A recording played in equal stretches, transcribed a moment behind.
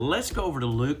Let's go over to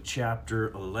Luke chapter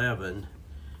 11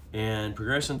 and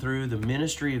progressing through the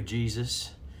ministry of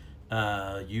Jesus,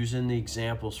 using the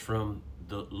examples from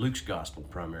Luke's gospel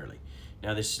primarily.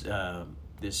 Now, this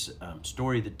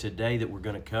story today that we're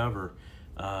going to cover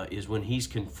is when he's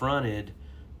confronted.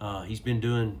 He's been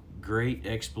doing great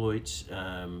exploits,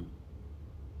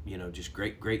 just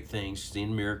great things,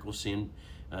 seeing miracles, seeing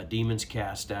demons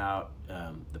cast out.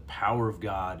 The power of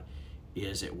God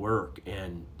is at work,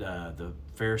 and the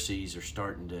Pharisees are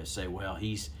starting to say, well,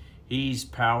 he's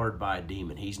powered by a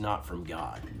demon. He's not from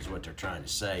God, is what they're trying to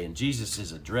say. And Jesus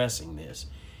is addressing this,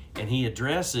 and he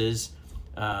addresses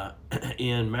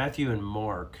in Matthew and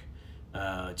Mark.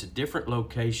 It's a different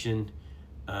location,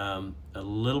 a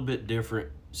little bit different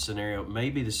scenario,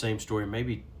 maybe the same story,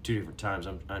 maybe two different times.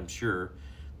 I'm sure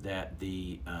that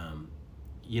it's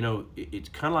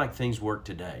kind of like things work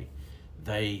today.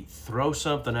 They throw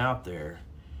something out there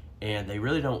and they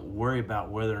really don't worry about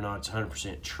whether or not it's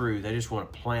 100% true. They just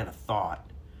want to plant a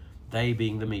thought. They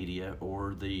being the media,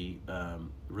 or you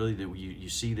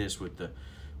see this with the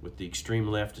extreme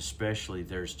left especially.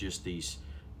 There's just these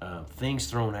things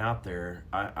thrown out there.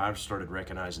 I've started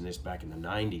recognizing this back in the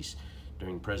 90s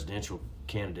during presidential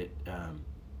candidate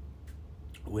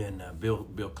when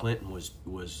Bill Clinton was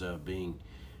being.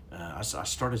 I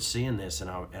started seeing this, and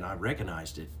I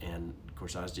recognized it. And of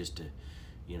course, I was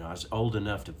I was old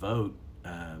enough to vote.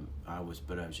 But I was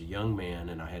a young man,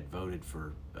 and I had voted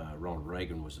for Ronald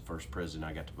Reagan was the first president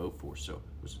I got to vote for. So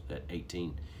it was at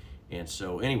 18, and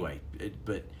so anyway,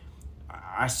 but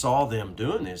I saw them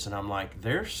doing this, and I'm like,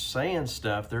 they're saying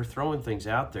stuff, they're throwing things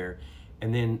out there,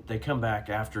 and then they come back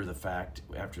after the fact,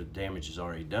 after the damage is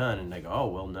already done, and they go, oh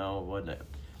well, no, it wasn't it?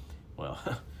 Well.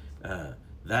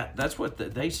 That's what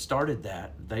they started.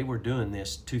 That they were doing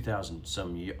this 2,000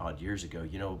 some odd years ago.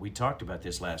 We talked about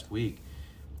this last week.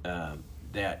 And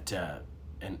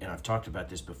I've talked about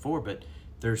this before, but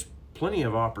there's plenty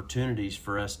of opportunities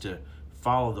for us to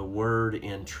follow the word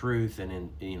in truth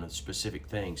and in specific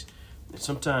things. And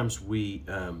sometimes we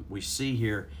see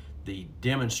here the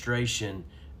demonstration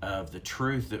of the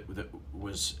truth that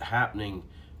was happening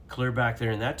clear back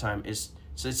there in that time. It's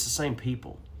the same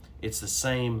people. It's the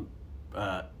same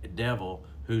devil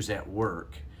who's at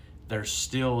work. There's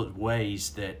still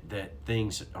ways that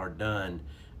things are done,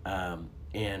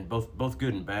 and both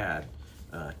good and bad.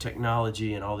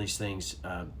 Technology and all these things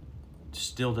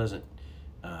still doesn't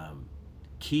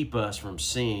keep us from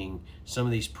seeing some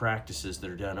of these practices that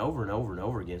are done over and over and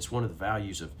over again. It's one of the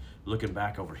values of looking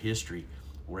back over history.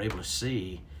 We're able to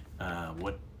see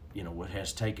what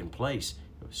has taken place,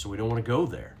 so we don't want to go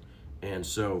there. And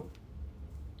so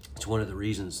it's one of the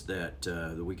reasons that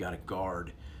we got to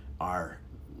guard our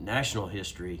national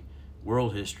history,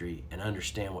 world history, and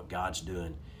understand what God's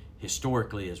doing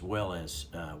historically as well as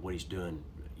what He's doing,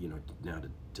 now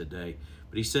today.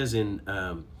 But He says in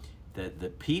that the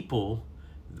people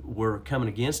were coming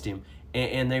against Him,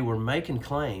 and they were making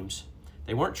claims.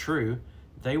 They weren't true.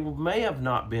 They may have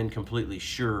not been completely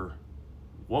sure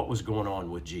what was going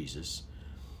on with Jesus.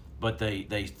 But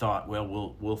they thought,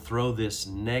 well, we'll throw this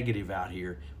negative out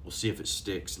here. We'll see if it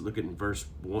sticks. Look at in verse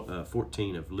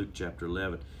 14 of Luke chapter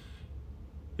 11.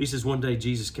 He says, one day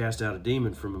Jesus cast out a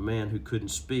demon from a man who couldn't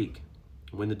speak.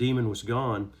 When the demon was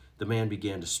gone, the man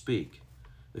began to speak.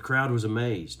 The crowd was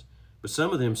amazed. But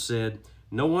some of them said,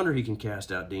 no wonder he can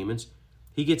cast out demons.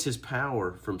 He gets his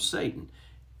power from Satan,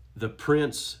 the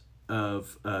prince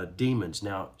of demons.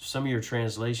 Now, some of your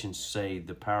translations say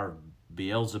the power of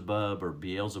Beelzebub or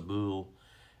Beelzebul.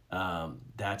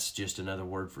 That's just another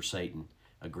word for Satan,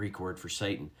 a Greek word for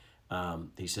Satan.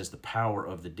 He says the power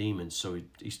of the demons, so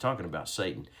he's talking about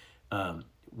Satan. But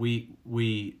he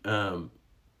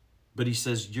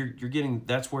says you're getting,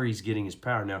 that's where he's getting his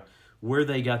power. Now, where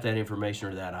they got that information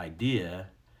or that idea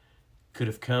could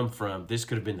have come from. This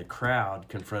could have been the crowd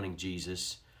confronting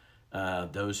Jesus,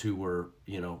 those who were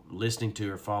listening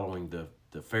to or following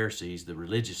the Pharisees, the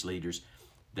religious leaders,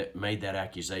 that made that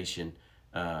accusation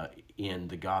in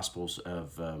the Gospels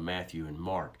of Matthew and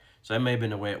Mark. So that may have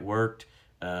been the way it worked,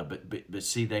 but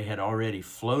see, they had already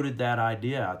floated that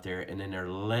idea out there, and then they're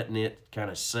letting it kind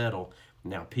of settle.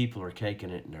 Now people are taking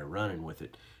it and they're running with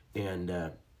it, and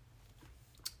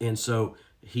so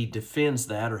he defends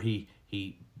that, or he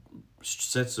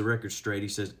sets the record straight. He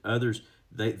says others,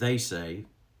 they say,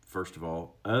 first of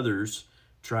all, others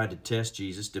tried to test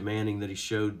Jesus, demanding that he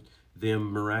showed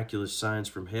them miraculous signs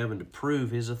from heaven to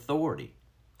prove his authority.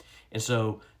 And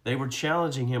so they were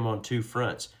challenging him on two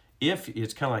fronts. If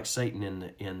it's kind of like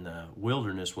Satan in the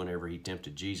wilderness whenever he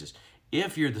tempted Jesus.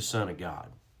 If you're the Son of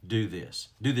God, do this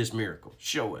miracle,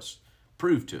 show us,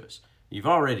 prove to us. You've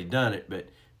already done it, but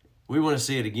We want to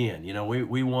see it again. You know,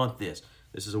 we want this.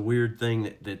 This is a weird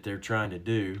thing that they're trying to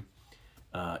do.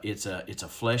 It's a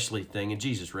fleshly thing, and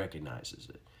Jesus recognizes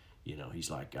it. You know, he's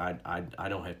like, I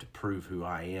don't have to prove who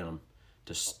I am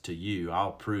to you.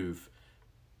 I'll prove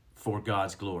for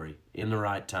God's glory in the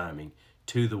right timing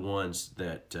to the ones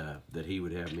that he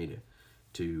would have me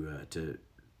to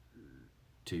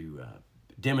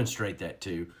demonstrate that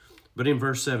to. But in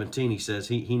verse 17, he says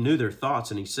he knew their thoughts,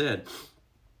 and he said,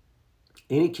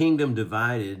 any kingdom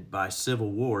divided by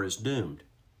civil war is doomed.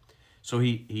 So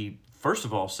he first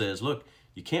of all says, look,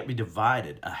 you can't be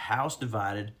divided. A house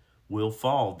divided will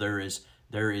fall. There is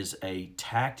a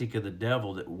tactic of the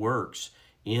devil that works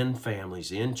in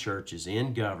families, in churches,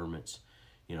 in governments.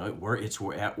 You know, it's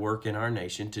at work in our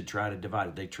nation to try to divide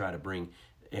it. They try to bring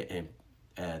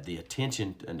the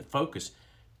attention and the focus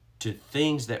to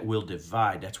things that will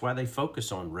divide. That's why they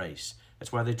focus on race.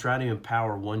 That's why they try to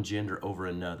empower one gender over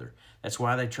another. That's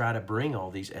why they try to bring all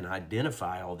these and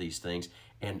identify all these things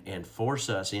and force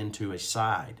us into a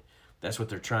side. That's what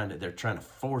they're trying to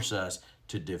force us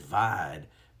to divide,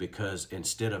 because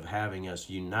instead of having us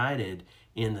united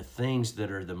in the things that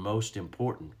are the most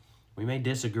important. We may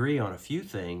disagree on a few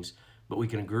things, but we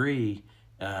can agree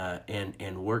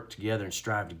and work together and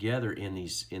strive together in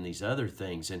these other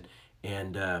things,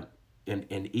 and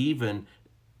even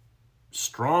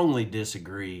strongly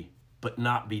disagree, but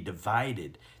not be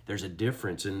divided. There's a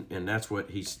difference, and that's what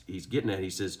he's getting at. He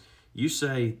says, you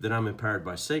say that I'm empowered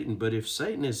by Satan, but if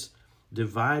Satan is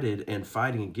divided and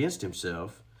fighting against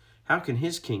himself, how can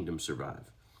his kingdom survive?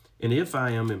 And if I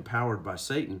am empowered by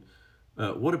Satan,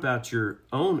 what about your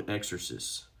own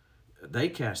exorcists? They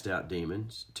cast out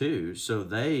demons too, so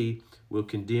they will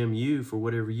condemn you for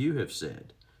whatever you have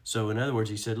said. So in other words,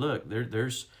 he said, look,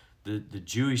 there's the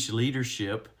Jewish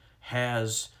leadership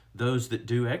has those that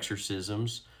do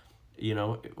exorcisms. You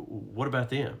know, what about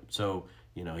them? So,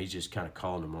 you know, he's just kind of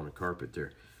calling them on the carpet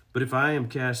there. But if I am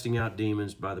casting out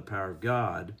demons by the power of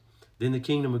God, then the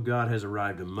kingdom of God has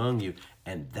arrived among you.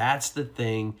 And that's the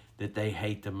thing that they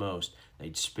hate the most.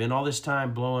 They'd spend all this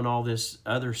time blowing all this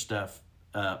other stuff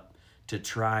up to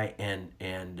try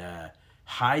and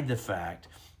hide the fact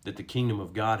that the kingdom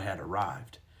of God had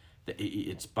arrived.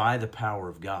 It's by the power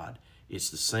of God. It's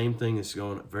the same thing that's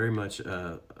going very much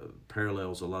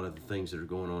parallels a lot of the things that are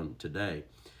going on today.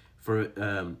 For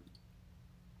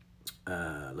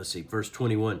let's see, verse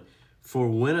 21. For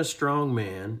when a strong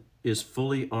man is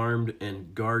fully armed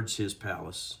and guards his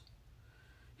palace,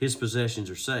 his possessions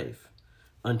are safe,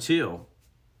 until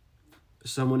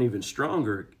someone even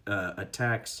stronger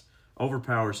attacks,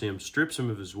 overpowers him, strips him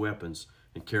of his weapons,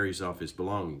 and carries off his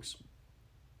belongings.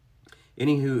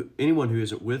 Anyone who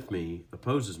isn't with me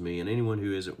opposes me, and anyone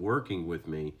who isn't working with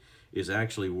me is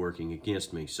actually working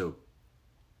against me. So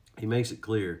he makes it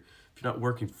clear, if you're not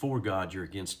working for God, you're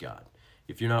against God.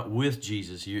 If you're not with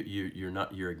Jesus,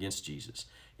 you're against Jesus.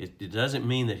 It doesn't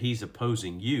mean that he's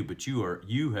opposing you, but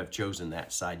you have chosen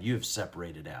that side. You have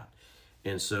separated out.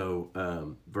 And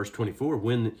so, verse 24,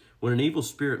 when an evil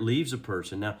spirit leaves a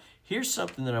person. Now, here's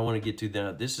something that I want to get to.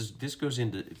 Now, this goes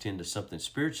into something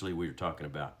spiritually we were talking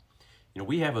about. You know,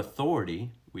 we have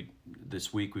authority.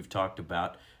 This week we've talked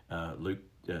about Luke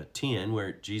 10,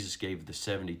 where Jesus gave the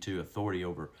 72 authority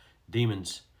over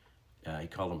demons. He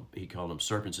called them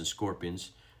serpents and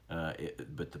scorpions.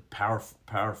 But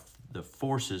the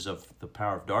forces of the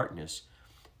power of darkness,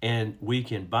 and we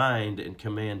can bind and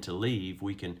command to leave.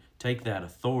 We can take that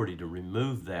authority to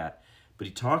remove that. But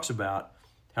he talks about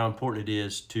how important it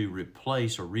is to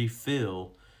replace or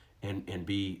refill and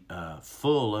be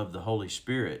full of the Holy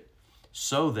Spirit,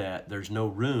 so that there's no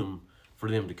room for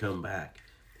them to come back.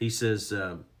 He says,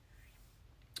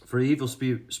 for the evil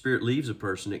spirit leaves a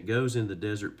person, it goes into the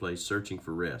desert place searching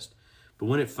for rest. But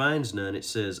when it finds none, it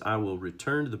says, I will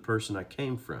return to the person I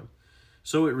came from.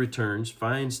 So it returns,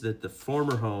 finds that the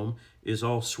former home is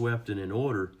all swept and in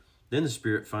order. Then the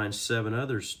spirit finds 7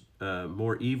 others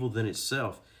more evil than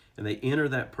itself, and they enter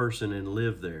that person and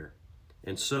live there.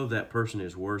 And so that person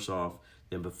is worse off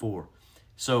than before.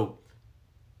 So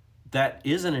that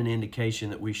isn't an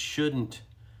indication that we shouldn't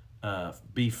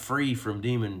be free from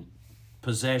demon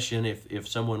possession if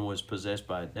someone was possessed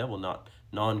by a devil, not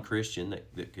non-Christian,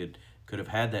 that could have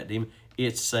had that demon.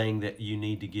 It's saying that you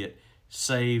need to get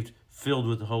saved, filled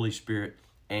with the Holy Spirit,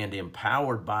 and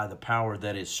empowered by the power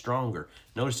that is stronger.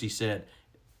 Notice he said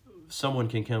someone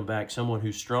can come back, someone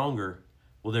who's stronger.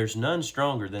 Well, there's none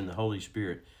stronger than the Holy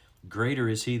Spirit. Greater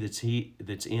is he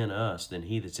that's in us than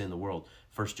he that's in the world.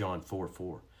 1 John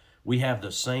 4:4. We have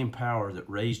the same power that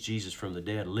raised Jesus from the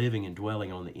dead, living and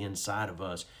dwelling on the inside of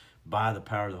us by the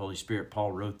power of the Holy Spirit.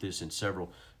 Paul wrote this in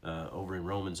several over in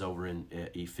Romans, over in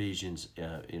Ephesians,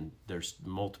 there's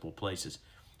multiple places.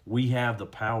 We have the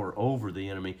power over the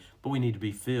enemy, but we need to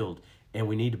be filled, and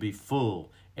we need to be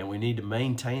full, and we need to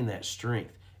maintain that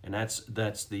strength. And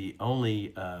that's the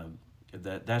only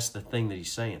that's the thing that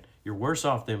he's saying. You're worse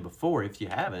off than before if you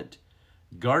haven't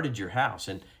guarded your house,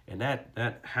 and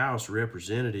that house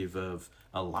representative of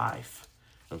a life.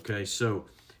 Okay, so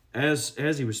as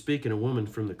he was speaking, a woman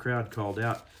from the crowd called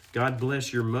out, "God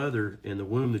bless your mother and the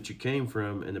womb that you came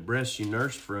from and the breast you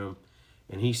nursed from."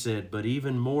 And he said, "But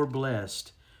even more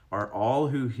blessed are all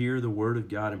who hear the word of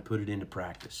God and put it into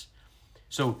practice."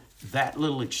 So that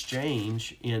little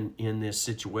exchange in this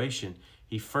situation,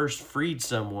 he first freed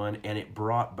someone and it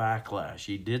brought backlash.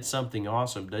 He did something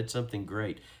awesome, did something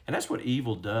great. And that's what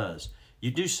evil does.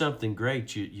 You do something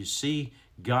great, you see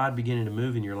God beginning to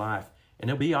move in your life, and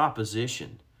there'll be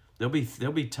opposition.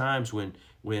 There'll be times when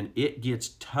it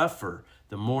gets tougher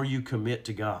the more you commit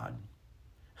to God.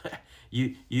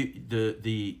 The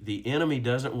enemy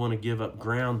doesn't want to give up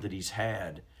ground that he's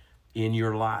had in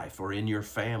your life or in your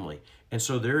family. And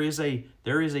so there is a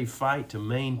fight to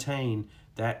maintain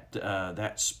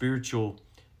that spiritual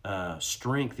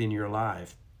strength in your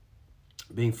life,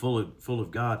 being full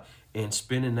of God, and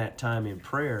spending that time in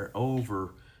prayer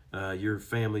over your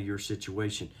family, your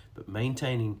situation. But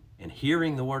maintaining and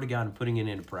hearing the word of God and putting it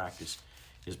into practice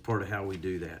is part of how we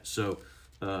do that. So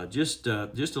just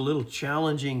a little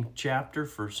challenging chapter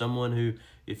for someone who,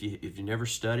 if you never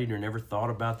studied or never thought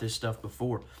about this stuff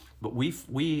before. But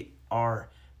we are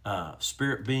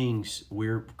spirit beings.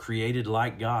 We're created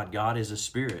like God. God is a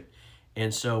spirit,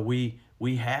 and so we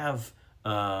have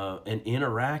an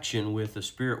interaction with the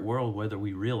spirit world, whether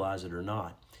we realize it or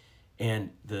not.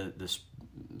 And the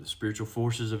spiritual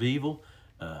forces of evil,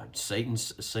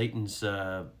 Satan's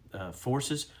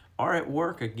forces, are at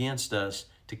work against us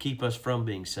to keep us from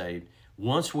being saved.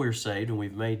 Once we're saved and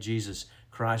we've made Jesus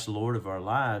Christ Lord of our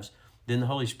lives, then the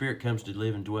Holy Spirit comes to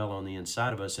live and dwell on the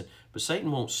inside of us. But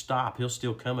Satan won't stop. He'll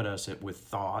still come at us with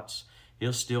thoughts.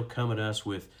 He'll still come at us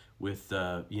with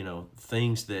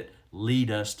things that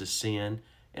lead us to sin.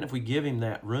 And if we give him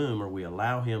that room, or we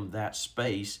allow him that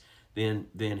space, then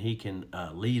he can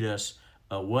lead us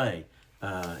away.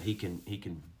 He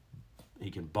can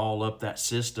ball up that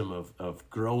system of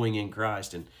growing in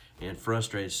Christ and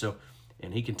frustrated. So,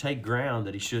 and he can take ground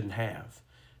that he shouldn't have.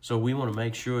 So we want to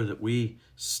make sure that we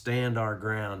stand our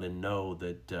ground and know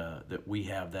that we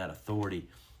have that authority,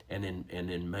 and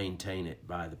then maintain it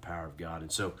by the power of God.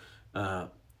 And so,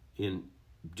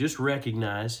 just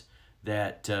recognize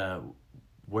that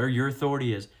where your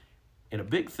authority is, and a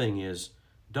big thing is,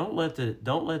 don't let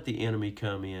the enemy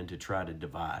come in to try to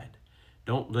divide.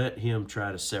 Don't let him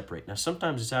try to separate. Now,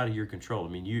 sometimes it's out of your control. I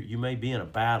mean, you may be in a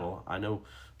battle. I know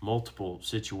multiple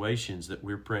situations that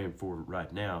we're praying for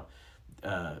right now.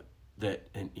 And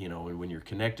when you're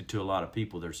connected to a lot of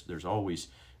people, there's always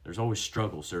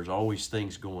struggles. There's always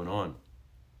things going on.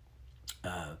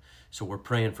 So we're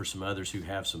praying for some others who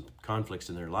have some conflicts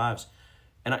in their lives,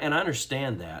 and I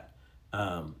understand that.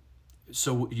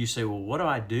 So you say, well, what do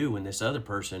I do when this other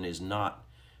person is not?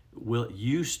 Will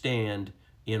you stand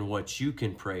in what you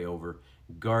can pray over,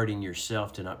 guarding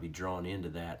yourself to not be drawn into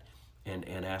that,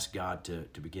 and ask God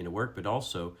to begin to work? But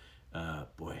also,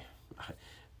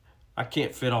 I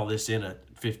can't fit all this in a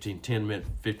 15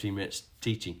 minutes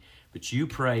teaching, but you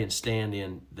pray and stand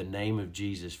in the name of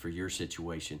Jesus for your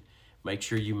situation. Make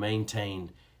sure you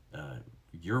maintain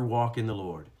your walk in the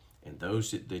Lord, and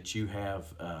those that you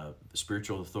have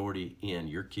spiritual authority in,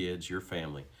 your kids, your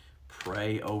family.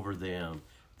 Pray over them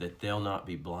that they'll not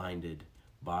be blinded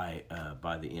by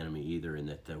the enemy either, and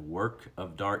that the work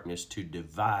of darkness to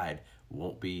divide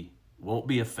won't be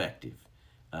effective.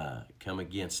 Come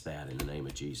against that in the name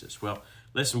of Jesus. Well,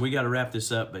 listen, we got to wrap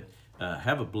this up, but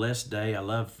have a blessed day. I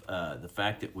love the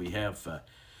fact that we have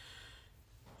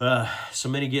so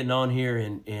many getting on here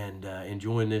and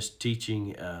enjoying this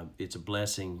teaching. It's a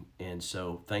blessing, and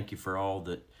so thank you for all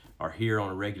that are here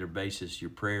on a regular basis. Your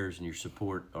prayers and your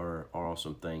support are an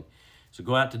awesome thing. So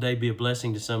go out today, be a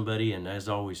blessing to somebody, and as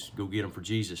always, go get them for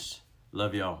Jesus.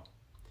 Love y'all.